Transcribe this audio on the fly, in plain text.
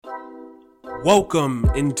Welcome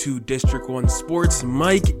into District 1 Sports.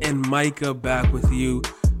 Mike and Mikah back with you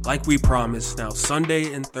like we promised. Now,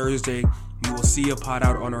 Sunday and Thursday, you will see a pod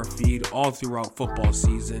out on our feed all throughout football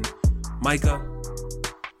season. Mikah,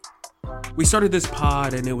 we started this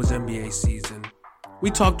pod and it was NBA season.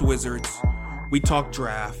 We talked Wizards, we talked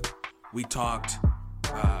draft, we talked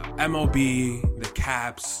MLB, the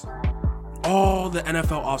Caps, all the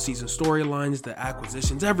NFL offseason storylines, the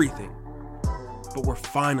acquisitions, everything. But we're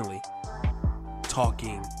finally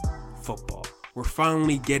talking football. We're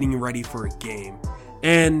finally getting ready for a game.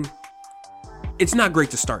 And it's not great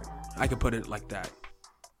to start. I could put it like that.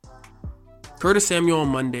 Curtis Samuel on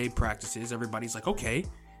Monday practices. Everybody's like, okay,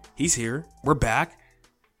 he's here. We're back.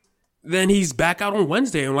 Then he's back out on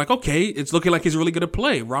Wednesday. I'm like, okay, it's looking like he's really going to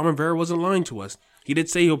play. Ron Rivera wasn't lying to us. He did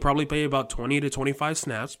say he'll probably play about 20 to 25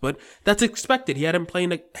 snaps, but that's expected. He hadn't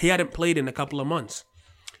played in a couple of months.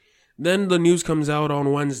 Then the news comes out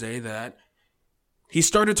on Wednesday that he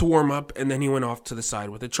started to warm up and then he went off to the side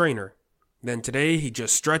with a trainer. Then today he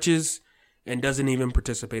just stretches and doesn't even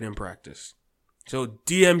participate in practice. So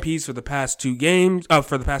DNPs for the past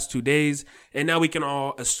 2 days, and now we can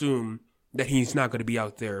all assume that he's not going to be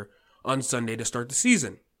out there on Sunday to start the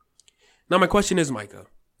season. Now my question is, Mikah,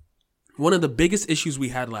 one of the biggest issues we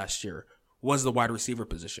had last year was the wide receiver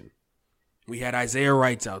position. We had Isaiah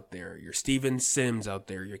Wright out there, your Steven Sims out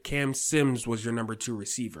there, your Cam Sims was your number 2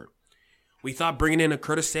 receiver. We thought bringing in a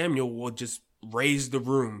Curtis Samuel will just raise the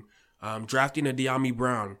room. Drafting a Dyami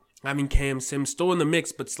Brown, having Cam Sims still in the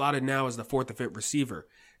mix, but slotted now as the 4th or 5th receiver.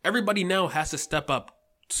 Everybody now has to step up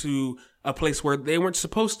to a place where they weren't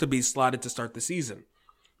supposed to be slotted to start the season.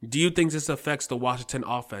 Do you think this affects the Washington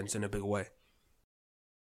offense in a big way?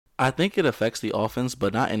 I think it affects the offense,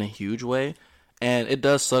 but not in a huge way. And it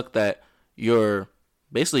does suck that your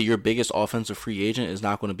biggest offensive free agent is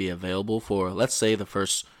not going to be available for, let's say, the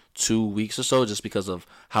first 2 weeks or so, just because of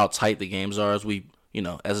how tight the games are. As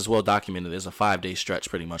it's well documented, there's a 5-day stretch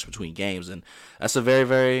pretty much between games, and that's a very,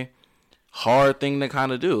 very hard thing to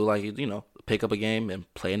kind of do. Like, pick up a game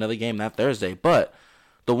and play another game that Thursday. But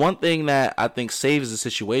the one thing that I think saves the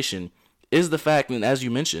situation is the fact, and as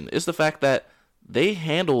you mentioned, is the fact that they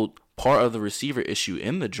handled part of the receiver issue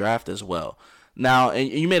in the draft as well. Now, and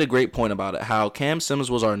you made a great point about it, how Cam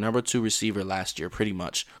Simmons was our number 2 receiver last year, pretty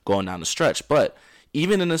much going down the stretch. But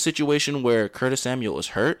even in a situation where Curtis Samuel is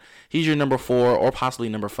hurt, he's your number 4 or possibly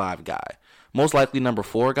number 5 guy. Most likely number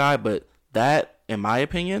 4 guy, but that, in my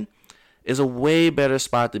opinion, is a way better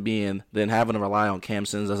spot to be in than having to rely on Cam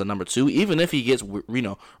Simmons as a number 2, even if he gets,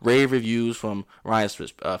 rave reviews from Ryan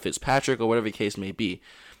Fitzpatrick or whatever the case may be.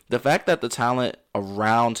 The fact that the talent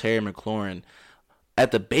around Terry McLaurin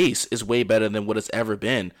at the base is way better than what it's ever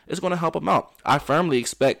been is going to help him out. I firmly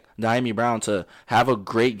expect Dyami Brown to have a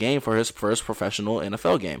great game for his first professional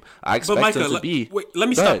NFL game. I expect him to be... Wait, let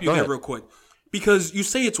me stop you there real quick. Because you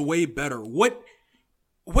say it's way better. What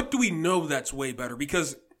do we know that's way better?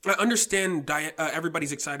 Because I understand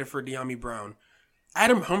everybody's excited for Dyami Brown.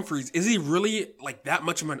 Adam Humphries, is he really like that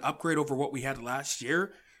much of an upgrade over what we had last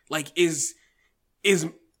year? Like,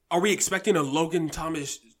 are we expecting a Logan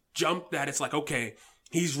Thomas jump that it's like, okay,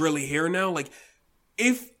 he's really here now? Like,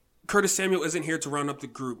 if Curtis Samuel isn't here to round up the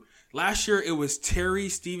group, last year it was Terry,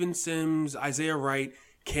 Steven Sims, Isaiah Wright,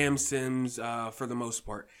 Cam Sims for the most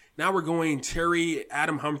part. Now we're going Terry,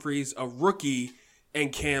 Adam Humphries, a rookie,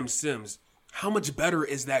 and Cam Sims. How much better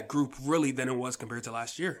is that group really than it was compared to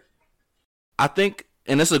last year? I think,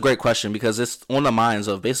 and this is a great question because it's on the minds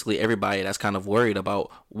of basically everybody that's kind of worried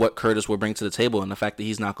about what Curtis will bring to the table and the fact that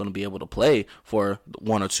he's not going to be able to play for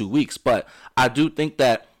 1 or 2 weeks. But I do think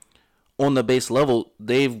that on the base level,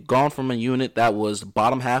 they've gone from a unit that was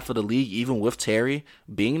bottom half of the league, even with Terry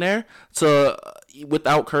being there, to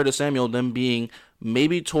without Curtis Samuel, them being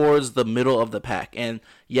maybe towards the middle of the pack. And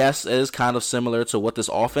yes, it is kind of similar to what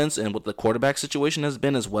this offense and what the quarterback situation has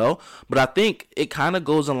been as well. But I think it kind of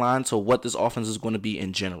goes in line to what this offense is going to be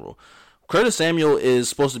in general. Curtis Samuel is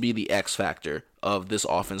supposed to be the X factor of this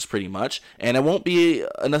offense pretty much. And it won't be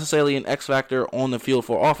necessarily an X factor on the field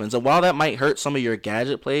for offense. And while that might hurt some of your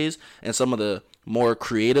gadget plays and some of the more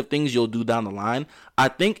creative things you'll do down the line, I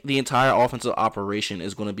think the entire offensive operation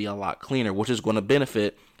is going to be a lot cleaner, which is going to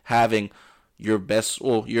benefit having your best,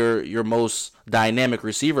 your most dynamic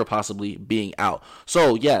receiver possibly being out.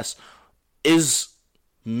 So yes, is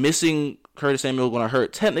missing Curtis Samuel going to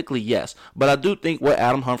hurt? Technically, yes. But I do think what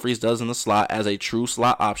Adam Humphries does in the slot as a true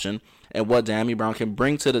slot option and what Dyami Brown can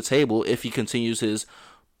bring to the table if he continues his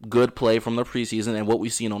good play from the preseason and what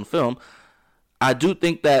we've seen on film, I do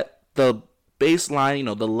think that the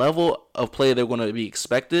baseline, the level of play they're going to be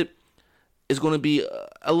expected is going to be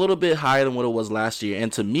a little bit higher than what it was last year,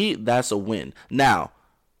 and to me, that's a win. Now,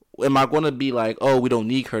 am I going to be like, oh, we don't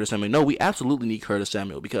need Curtis Samuel? No, we absolutely need Curtis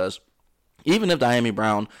Samuel, because even if Dyami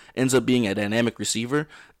Brown ends up being a dynamic receiver,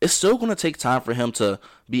 it's still going to take time for him to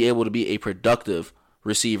be able to be a productive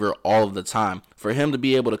receiver all of the time. For him to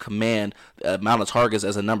be able to command the amount of targets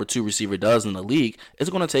as a number 2 receiver does in the league, it's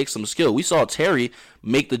going to take some skill. We saw Terry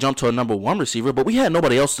make the jump to a number 1 receiver, but we had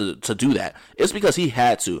nobody else to do that. It's because he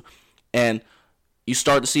had to. And you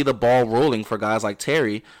start to see the ball rolling for guys like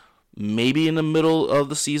Terry maybe in the middle of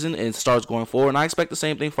the season, and it starts going forward. And I expect the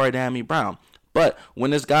same thing for Dyami Brown. But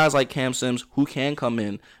when there's guys like Cam Sims who can come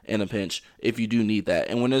in a pinch if you do need that,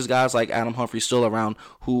 and when there's guys like Adam Humphrey still around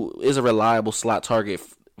who is a reliable slot target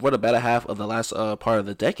for the better half of the last part of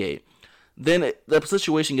the decade, then the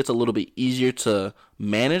situation gets a little bit easier to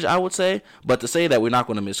manage, I would say. But to say that we're not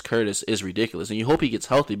going to miss Curtis is ridiculous. And you hope he gets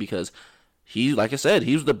healthy, because he, like I said,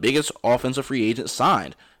 he was the biggest offensive free agent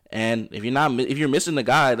signed. And if you're missing the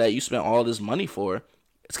guy that you spent all this money for,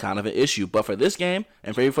 it's kind of an issue. But for this game,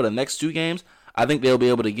 and maybe for the next 2 games, I think they'll be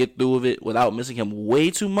able to get through with it without missing him way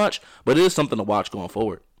too much, but it is something to watch going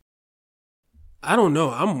forward. I don't know.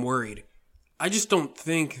 I'm worried. I just don't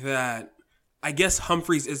think that... I guess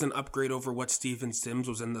Humphreys is an upgrade over what Steven Sims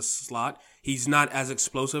was in the slot. He's not as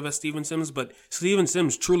explosive as Steven Sims, but Steven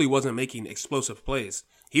Sims truly wasn't making explosive plays.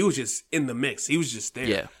 He was just in the mix. He was just there.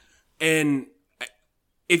 Yeah. And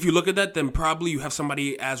if you look at that, then probably you have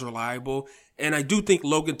somebody as reliable. And I do think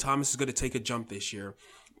Logan Thomas is going to take a jump this year.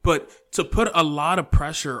 But to put a lot of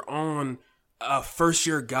pressure on a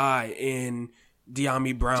first-year guy in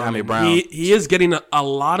Dyami Brown, he is getting a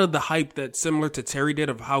lot of the hype that's similar to Terry did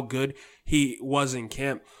of how good he was in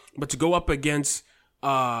camp. But to go up against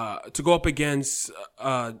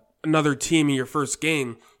another team in your first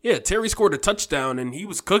game, yeah, Terry scored a touchdown and he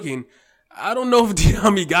was cooking. I don't know if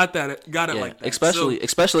Dyami got it like that.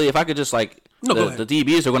 Especially if I could just the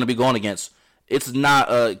DBs are going to be going against. It's not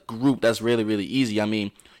a group that's really, really easy. I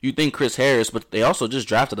mean, you think Chris Harris, but they also just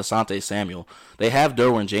drafted Asante Samuel. They have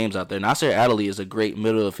Derwin James out there. Nasir Adderley is a great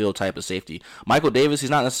middle of the field type of safety. Michael Davis, he's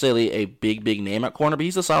not necessarily a big name at corner, but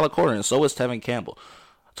he's a solid corner, and so is Tevin Campbell.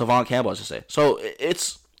 Tavon Campbell, I should say. So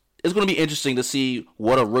it's going to be interesting to see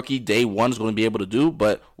what a rookie day 1 is going to be able to do,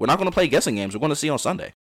 but we're not going to play guessing games. We're going to see on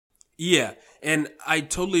Sunday. Yeah, and I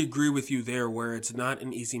totally agree with you there, where it's not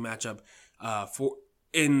an easy matchup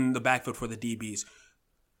in the backfield for the DBs.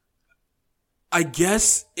 I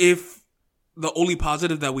guess if the only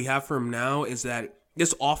positive that we have for him now is that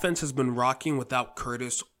this offense has been rocking without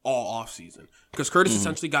Curtis all offseason, because Curtis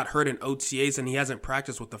essentially got hurt in OTAs and he hasn't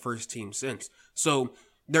practiced with the first team since. So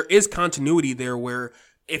there is continuity there, where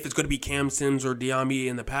if it's going to be Cam Sims or Dyami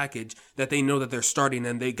in the package, that they know that they're starting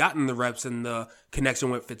and they gotten the reps and the connection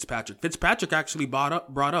with Fitzpatrick. Fitzpatrick actually brought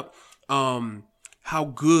up how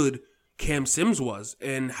good Cam Sims was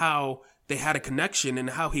and how they had a connection,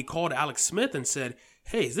 and how he called Alex Smith and said,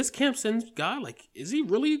 hey, is this Cam Sims guy? Like, is he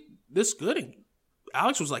really this good? And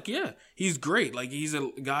Alex was like, yeah, he's great. Like, he's a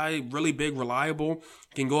guy really big, reliable,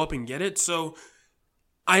 can go up and get it. So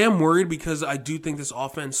I am worried, because I do think this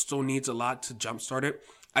offense still needs a lot to jumpstart it.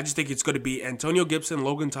 I just think it's going to be Antonio Gibson,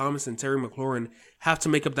 Logan Thomas, and Terry McLaurin have to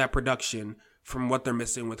make up that production from what they're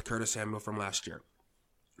missing with Curtis Samuel from last year.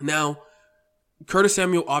 Now, Curtis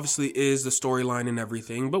Samuel obviously is the storyline and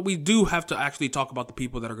everything, but we do have to actually talk about the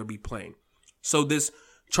people that are going to be playing. So this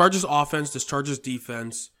Chargers offense, this Chargers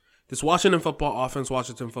defense, this Washington football offense,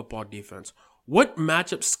 Washington football defense. What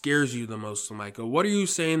matchup scares you the most, Mikah? What are you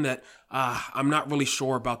saying that I'm not really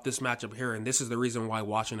sure about this matchup here, and this is the reason why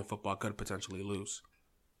Washington football could potentially lose?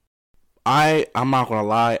 I'm not going to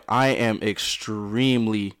lie. I am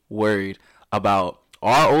extremely worried about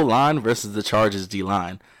our O-line versus the Chargers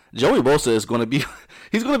D-line. Joey Bosa is going to be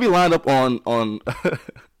he's going to be lined up on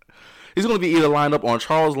he's going to be either lined up on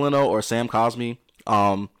Charles Leno or Sam Cosmi.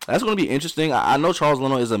 That's going to be interesting. I know Charles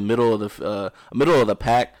Leno is a middle of the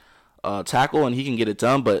pack tackle, and he can get it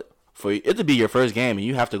done, but for it to be your first game and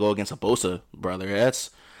you have to go against a Bosa brother,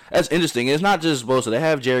 that's interesting. It's not just Bosa. They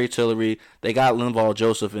have Jerry Tillery. They got Linval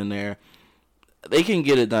Joseph in there. They can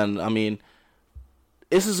get it done. I mean,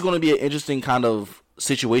 this is going to be an interesting kind of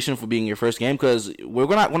situation for being your first game, because we're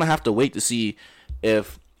not going to have to wait to see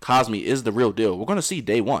if Cosmi is the real deal. We're going to see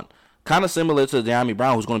day 1. Kind of similar to Dyami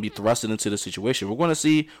Brown, who's going to be thrusted into the situation. We're going to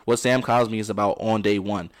see what Sam Cosmi is about on day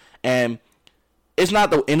 1. And it's not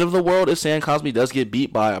the end of the world if Sam Cosmi does get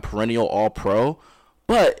beat by a perennial all-pro,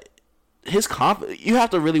 but you have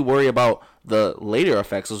to really worry about the later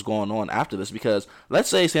effects that's going on after this, because let's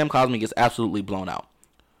say Sam Cosmi gets absolutely blown out.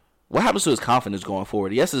 What happens to his confidence going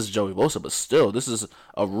forward? Yes, this is Joey Bosa, but still, this is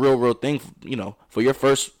a real thing, for your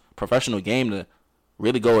first professional game to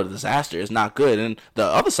really go a disaster. It's not good. And the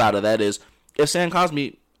other side of that is if Sam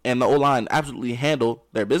Cosmi and the O-line absolutely handle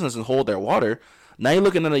their business and hold their water, now you're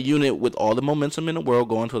looking at a unit with all the momentum in the world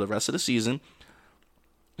going to the rest of the season.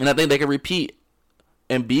 And I think they can repeat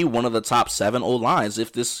and be one of the top 7 O-lines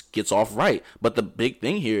if this gets off right. But the big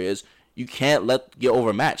thing here is you can't get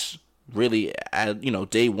overmatched. Really, at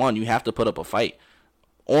day one, you have to put up a fight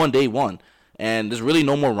on day one. And there's really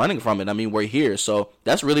no more running from it. I mean, we're here. So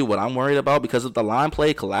that's really what I'm worried about, because if the line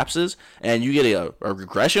play collapses and you get a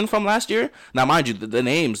regression from last year, now mind you, the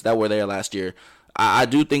names that were there last year, I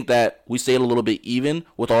do think that we stayed a little bit even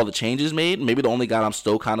with all the changes made. Maybe the only guy I'm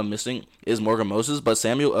still kind of missing is Morgan Moses, but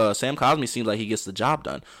Sam Cosmi seems like he gets the job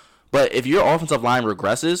done. But if your offensive line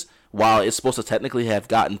regresses while it's supposed to technically have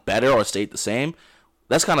gotten better or stayed the same,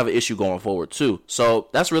 that's kind of an issue going forward too. So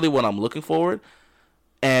that's really what I'm looking forward.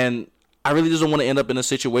 And I really just don't want to end up in a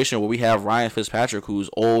situation where we have Ryan Fitzpatrick, who's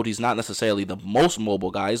old. He's not necessarily the most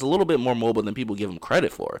mobile guy. He's a little bit more mobile than people give him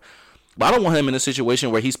credit for. But I don't want him in a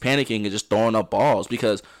situation where he's panicking and just throwing up balls,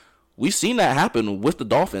 because we've seen that happen with the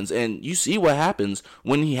Dolphins, and you see what happens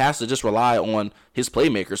when he has to just rely on his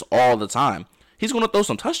playmakers all the time. He's going to throw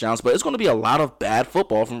some touchdowns, but it's going to be a lot of bad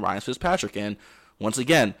football from Ryan Fitzpatrick. And once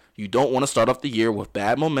again, you don't want to start off the year with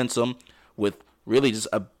bad momentum, with really just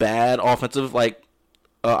a bad offensive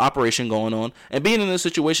operation going on, and being in a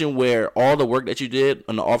situation where all the work that you did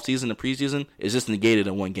in the offseason and preseason is just negated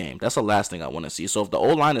in one game. That's the last thing I want to see. So if the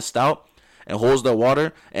O-line is stout and holds their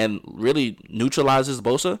water and really neutralizes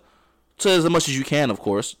Bosa to as much as you can, of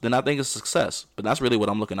course, then I think it's a success. But that's really what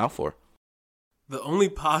I'm looking out for. The only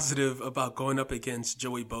positive about going up against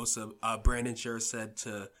Joey Bosa, Brandon Scherr said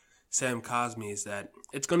to Sam Cosmi, is that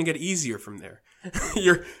it's going to get easier from there.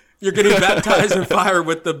 You're getting baptized in fire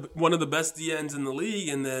with one of the best DNs in the league,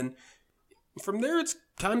 and then from there it's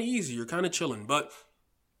kind of easy. You're kind of chilling. But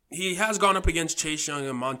he has gone up against Chase Young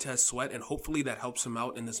and Montez Sweat, and hopefully that helps him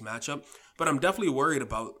out in this matchup. But I'm definitely worried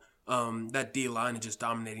about that D-line and just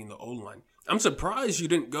dominating the O-line. I'm surprised you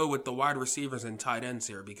didn't go with the wide receivers and tight ends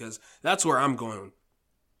here, because that's where I'm going.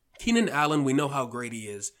 Keenan Allen, we know how great he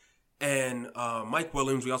is. And Mike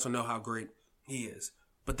Williams, we also know how great he is.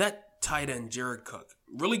 But that tight end, Jared Cook,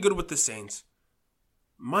 really good with the Saints.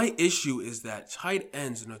 My issue is that tight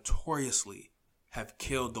ends notoriously have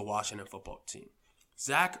killed the Washington football team.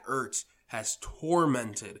 Zach Ertz has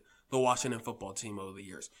tormented the Washington football team over the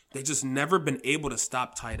years. They just never been able to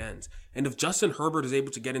stop tight ends. And if Justin Herbert is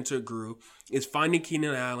able to get into a groove, is finding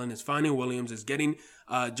Keenan Allen, is finding Williams, is getting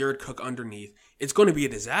Jared Cook underneath, it's going to be a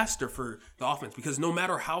disaster for the offense, because no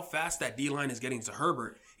matter how fast that D-line is getting to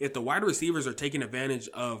Herbert, if the wide receivers are taking advantage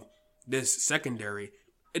of this secondary,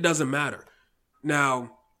 it doesn't matter.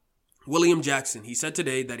 Now, William Jackson, he said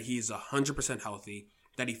today that he's 100% healthy,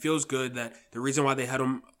 that he feels good, that the reason why they had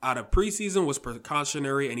him out of preseason was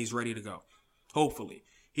precautionary, and he's ready to go. Hopefully.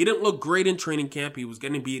 He didn't look great in training camp. He was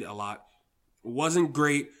getting beat a lot. Wasn't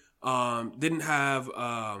great. Didn't have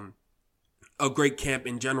a great camp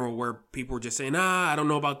in general, where people were just saying, I don't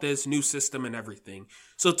know about this new system and everything.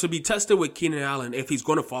 So to be tested with Keenan Allen, if he's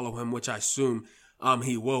going to follow him, which I assume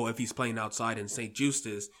he will if he's playing outside in St.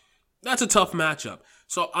 Eustace, that's a tough matchup.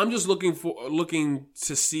 So I'm just looking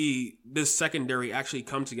to see this secondary actually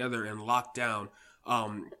come together and lock down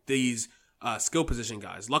these skill position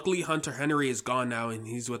guys. Luckily, Hunter Henry is gone now and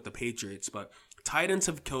he's with the Patriots, but tight ends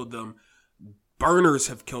have killed them. Burners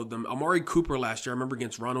have killed them. Amari Cooper last year, I remember,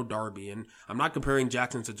 against Ronald Darby, and I'm not comparing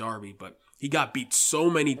Jackson to Darby, but he got beat so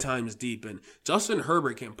many times deep, and Justin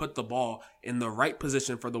Herbert can put the ball in the right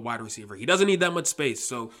position for the wide receiver. He doesn't need that much space,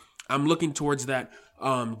 so I'm looking towards that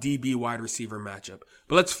DB wide receiver matchup.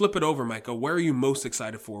 But let's flip it over, Micah. Where are you most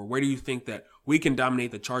excited for? Where do you think that we can dominate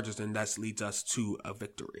the Chargers and that leads us to a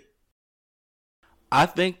victory? I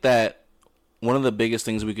think that one of the biggest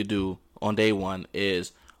things we could do on day one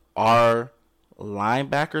is our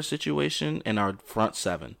linebacker situation and our front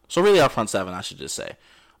seven. So really our front seven, I should just say.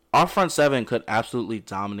 Our front seven could absolutely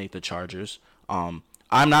dominate the Chargers. I'm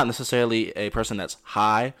not necessarily a person that's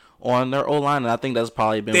high on their O-line, and I think that's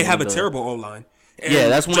probably been... They have a terrible O-line. And yeah,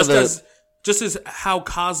 that's one of the... Just as how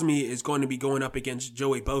Cosmi is going to be going up against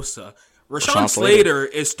Joey Bosa, Rashawn Slater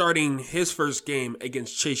is starting his first game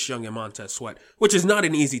against Chase Young and Montez Sweat, which is not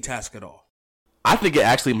an easy task at all. I think it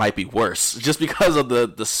actually might be worse, just because of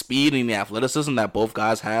the speed and the athleticism that both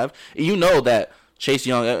guys have. You know that Chase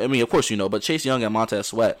Young, I mean, of course you know, but Chase Young and Montez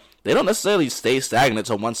Sweat, they don't necessarily stay stagnant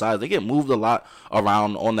to one side. They get moved a lot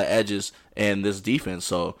around on the edges in this defense.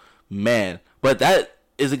 So, man, but that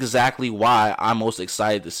is exactly why I'm most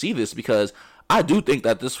excited to see this, because I do think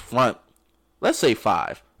that this front, let's say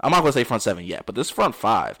five, I'm not going to say front seven yet, but this front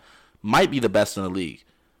five might be the best in the league.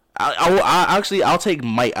 I'll take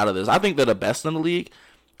might out of this. I think they're the best in the league,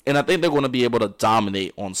 and I think they're going to be able to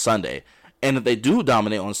dominate on Sunday. And if they do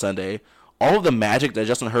dominate on Sunday, all of the magic that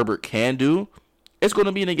Justin Herbert can do, it's going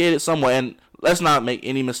to be negated somewhat. And let's not make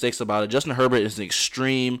any mistakes about it. Justin Herbert is an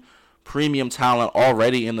extreme premium talent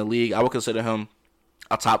already in the league. I would consider him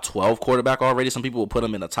a top 12 quarterback already. Some people will put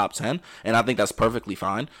him in the top 10, and I think that's perfectly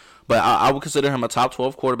fine. But I would consider him a top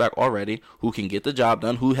 12 quarterback already who can get the job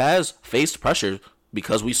done, who has faced pressure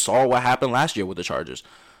because we saw what happened last year with the Chargers.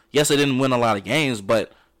 Yes, they didn't win a lot of games,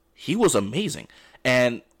 but he was amazing.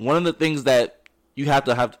 And one of the things that you have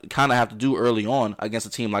to do early on against a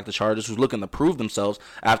team like the Chargers, who's looking to prove themselves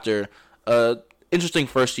after an interesting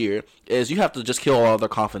first year, is you have to just kill all their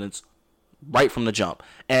confidence right from the jump.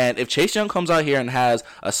 And if Chase Young comes out here and has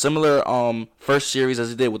a similar first series as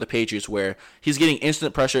he did with the Patriots, where he's getting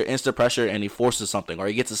instant pressure, and he forces something, or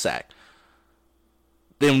he gets a sack,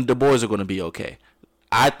 then the boys are going to be okay.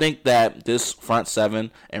 I think that this front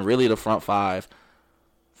seven, and really the front five,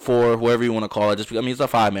 for whoever you want to call it, it's a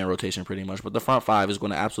 5-man rotation pretty much, but the front five is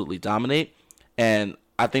going to absolutely dominate, and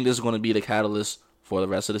I think this is going to be the catalyst for the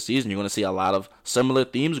rest of the season. You're going to see a lot of similar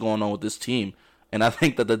themes going on with this team, and I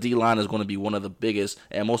think that the D-line is going to be one of the biggest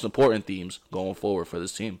and most important themes going forward for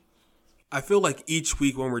this team. I feel like each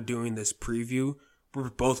week when we're doing this preview, we're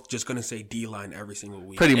both just going to say D-line every single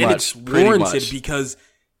week. Pretty much. It's warranted because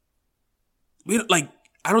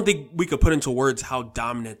I don't think we could put into words how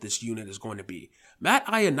dominant this unit is going to be. Matt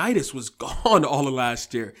Ioannidis was gone all of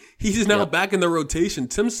last year. He's now back in the rotation.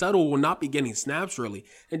 Tim Settle will not be getting snaps really.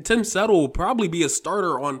 And Tim Settle will probably be a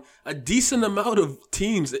starter on a decent amount of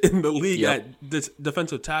teams in the league at this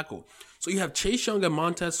defensive tackle. So you have Chase Young and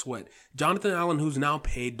Montez Sweat, Jonathan Allen, who's now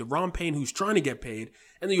paid, Deron Payne, who's trying to get paid,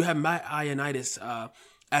 and then you have Matt Ioannidis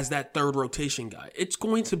as that third rotation guy. It's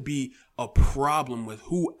going to be a problem with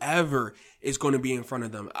whoever is going to be in front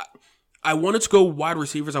of them. I wanted to go wide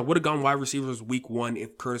receivers. I would have gone wide receivers week 1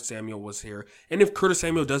 if Curtis Samuel was here. And if Curtis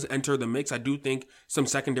Samuel does enter the mix, I do think some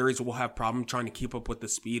secondaries will have problems trying to keep up with the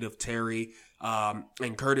speed of Terry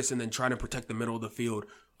and Curtis, and then trying to protect the middle of the field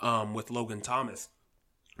with Logan Thomas.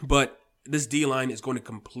 But this D-line is going to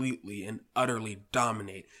completely and utterly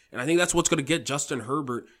dominate. And I think that's what's going to get Justin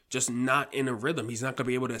Herbert just not in a rhythm. He's not going to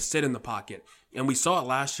be able to sit in the pocket. And we saw it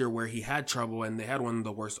last year where he had trouble and they had one of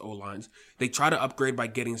the worst O-lines. They try to upgrade by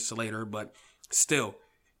getting Slater, but still,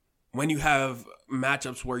 when you have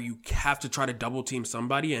matchups where you have to try to double team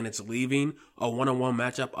somebody and it's leaving a one-on-one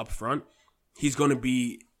matchup up front, he's going to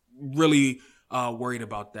be really worried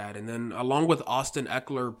about that. And then along with Austin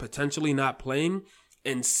Eckler potentially not playing,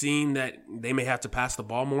 and seeing that they may have to pass the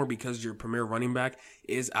ball more because your premier running back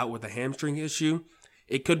is out with a hamstring issue,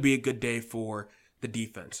 it could be a good day for the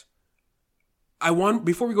defense.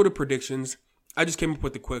 Before we go to predictions, I just came up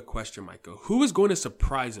with a quick question, Mikah. Who is going to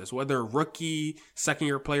surprise us? Whether a rookie,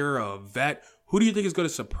 second-year player, a vet, who do you think is going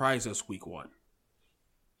to surprise us week 1?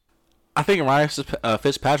 I think Ryan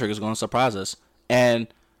Fitzpatrick is going to surprise us. And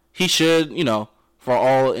he should, for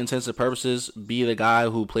all intents and purposes, be the guy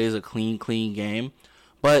who plays a clean game.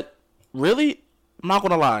 But really, I'm not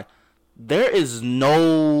going to lie, there is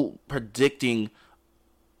no predicting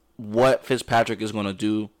what Fitzpatrick is going to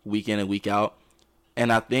do week in and week out.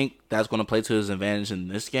 And I think that's going to play to his advantage in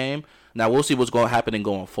this game. Now, we'll see what's going to happen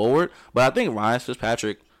going forward. But I think Ryan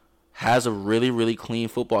Fitzpatrick has a really, really clean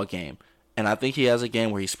football game. And I think he has a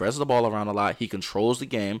game where he spreads the ball around a lot. He controls the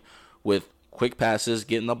game with quick passes,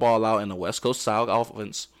 getting the ball out in the West Coast style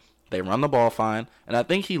offense. They run the ball fine, and I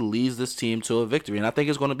think he leads this team to a victory. And I think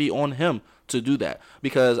it's going to be on him to do that,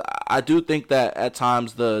 because I do think that at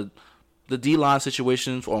times the D-line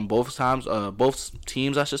situations on both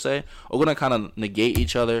teams, I should say, are going to kind of negate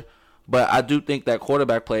each other. But I do think that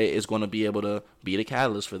quarterback play is going to be able to be the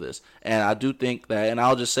catalyst for this. And I do think that, and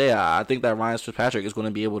I'll just say, I think that Ryan Fitzpatrick is going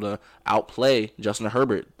to be able to outplay Justin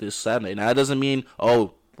Herbert this Saturday. Now, that doesn't mean,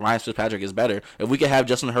 Ryan Fitzpatrick is better. If we could have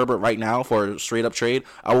Justin Herbert right now for a straight-up trade,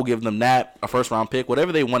 I will give them that, a first-round pick,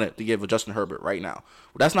 whatever they wanted to give Justin Herbert right now.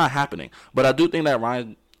 But that's not happening. But I do think that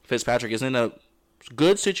Ryan Fitzpatrick is in a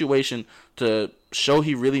good situation to show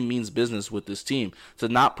he really means business with this team, to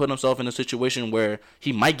not put himself in a situation where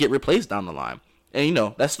he might get replaced down the line. And,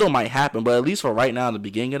 that still might happen, but at least for right now, in the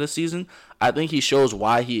beginning of the season, I think he shows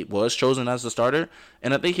why he was chosen as the starter,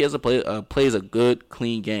 and I think he plays a good,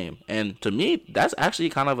 clean game. And to me, that's actually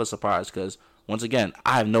kind of a surprise, because, once again,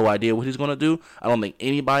 I have no idea what he's going to do. I don't think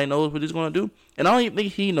anybody knows what he's going to do, and I don't even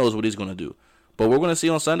think he knows what he's going to do. But we're going to see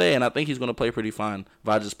on Sunday, and I think he's going to play pretty fine if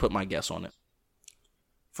I just put my guess on it.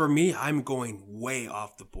 For me, I'm going way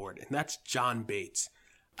off the board, and that's John Bates.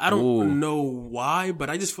 I don't know why, but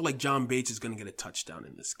I just feel like John Bates is going to get a touchdown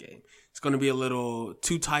in this game. It's going to be a little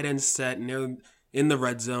two tight end set near in the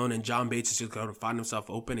red zone, and John Bates is just going to find himself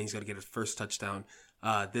open, and he's going to get his first touchdown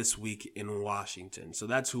this week in Washington. So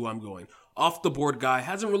that's who I'm going. Off the board guy,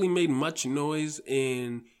 hasn't really made much noise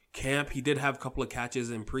in camp. He did have a couple of catches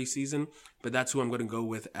in preseason, but that's who I'm going to go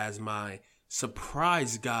with as my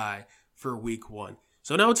surprise guy for week 1.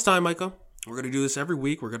 So now it's time, Mikah. We're going to do this every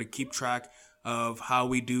week. We're going to keep track of how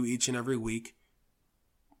we do each and every week.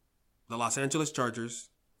 The Los Angeles Chargers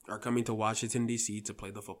are coming to Washington, D.C. to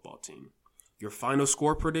play the football team. Your final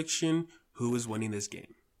score prediction, who is winning this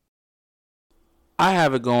game? I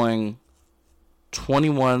have it going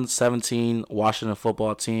 21-17 Washington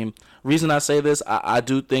football team. Reason I say this, I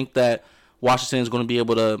do think that Washington is going to be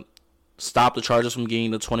able to stop the Chargers from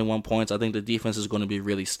getting the 21 points. I think the defense is going to be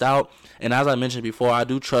really stout. And as I mentioned before, I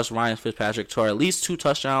do trust Ryan Fitzpatrick to at least 2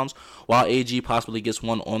 touchdowns while AG possibly gets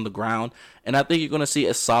one on the ground. And I think you're going to see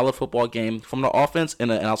a solid football game from the offense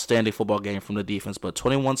and an outstanding football game from the defense. But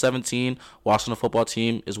 21-17, Washington football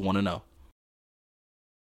team is 1-0.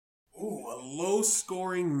 Ooh, a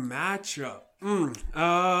low-scoring matchup.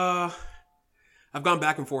 I've gone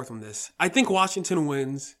back and forth on this. I think Washington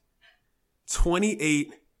wins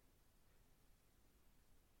 28-15.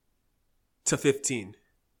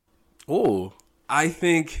 Ooh. I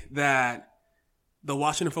think that the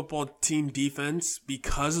Washington football team defense,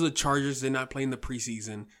 because of the Chargers did not play in the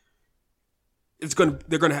preseason,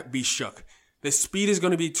 they're going to be shook. The speed is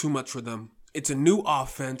going to be too much for them. It's a new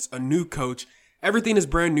offense, a new coach. Everything is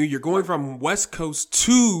brand new. You're going from West Coast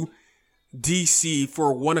to DC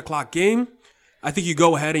for a 1 o'clock game. I think you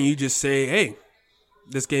go ahead and you just say, hey,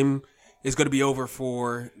 this game is going to be over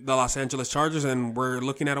for the Los Angeles Chargers, and we're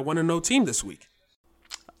looking at a 1-0 team this week.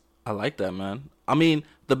 I like that, man. I mean,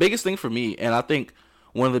 the biggest thing for me, and I think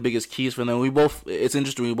one of the biggest keys for them, it's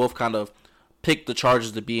interesting, we both kind of picked the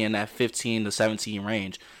Chargers to be in that 15-17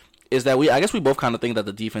 range, is that I guess we both kind of think that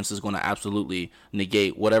the defense is going to absolutely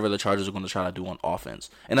negate whatever the Chargers are going to try to do on offense.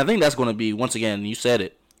 And I think that's going to be, once again, you said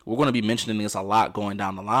it, we're going to be mentioning this a lot going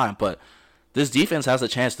down the line, but this defense has a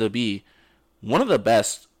chance to be one of the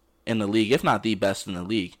best in the league, if not the best in the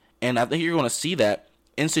league. And I think you're going to see that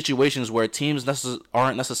in situations where teams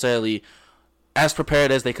aren't necessarily as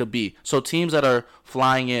prepared as they could be. So teams that are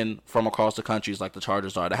flying in from across the countries like the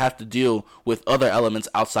Chargers are, that have to deal with other elements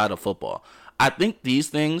outside of football. I think these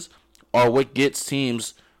things are what gets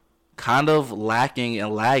teams kind of lacking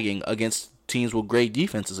and lagging against teams with great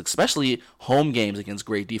defenses, especially home games against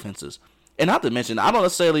great defenses. And not to mention, I don't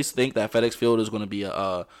necessarily think that FedEx Field is going to be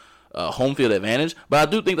a home field advantage, but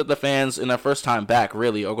I do think that the fans in their first time back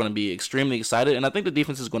really are going to be extremely excited, and I think the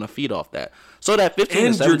defense is going to feed off that. So that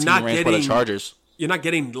 15-17 range for the Chargers. You're not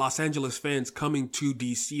getting Los Angeles fans coming to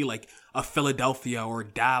DC like a Philadelphia or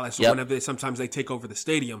Dallas or whenever sometimes they take over the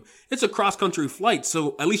stadium. It's a cross-country flight,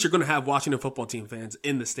 so at least you're going to have Washington football team fans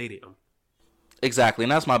in the stadium. Exactly,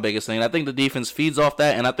 and that's my biggest thing. I think the defense feeds off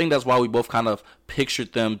that, and I think that's why we both kind of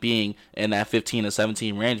pictured them being in that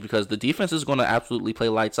 15-17 range, because the defense is going to absolutely play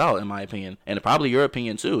lights out, in my opinion, and probably your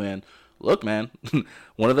opinion too. And look, man,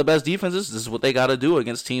 one of the best defenses, this is what they got to do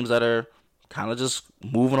against teams that are kind of just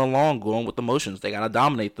moving along, going with the motions. They got to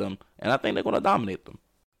dominate them, and I think they're going to dominate them.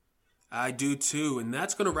 I do too, and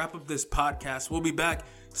that's going to wrap up this podcast. We'll be back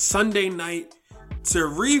Sunday night to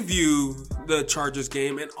review the Chargers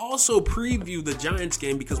game and also preview the Giants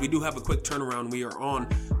game, because we do have a quick turnaround. We are on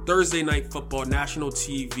Thursday Night Football, national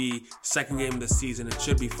TV, second game of the season. It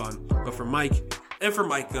should be fun. But for Mike and for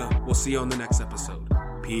Mikah, we'll see you on the next episode.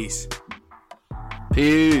 Peace.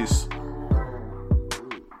 Peace.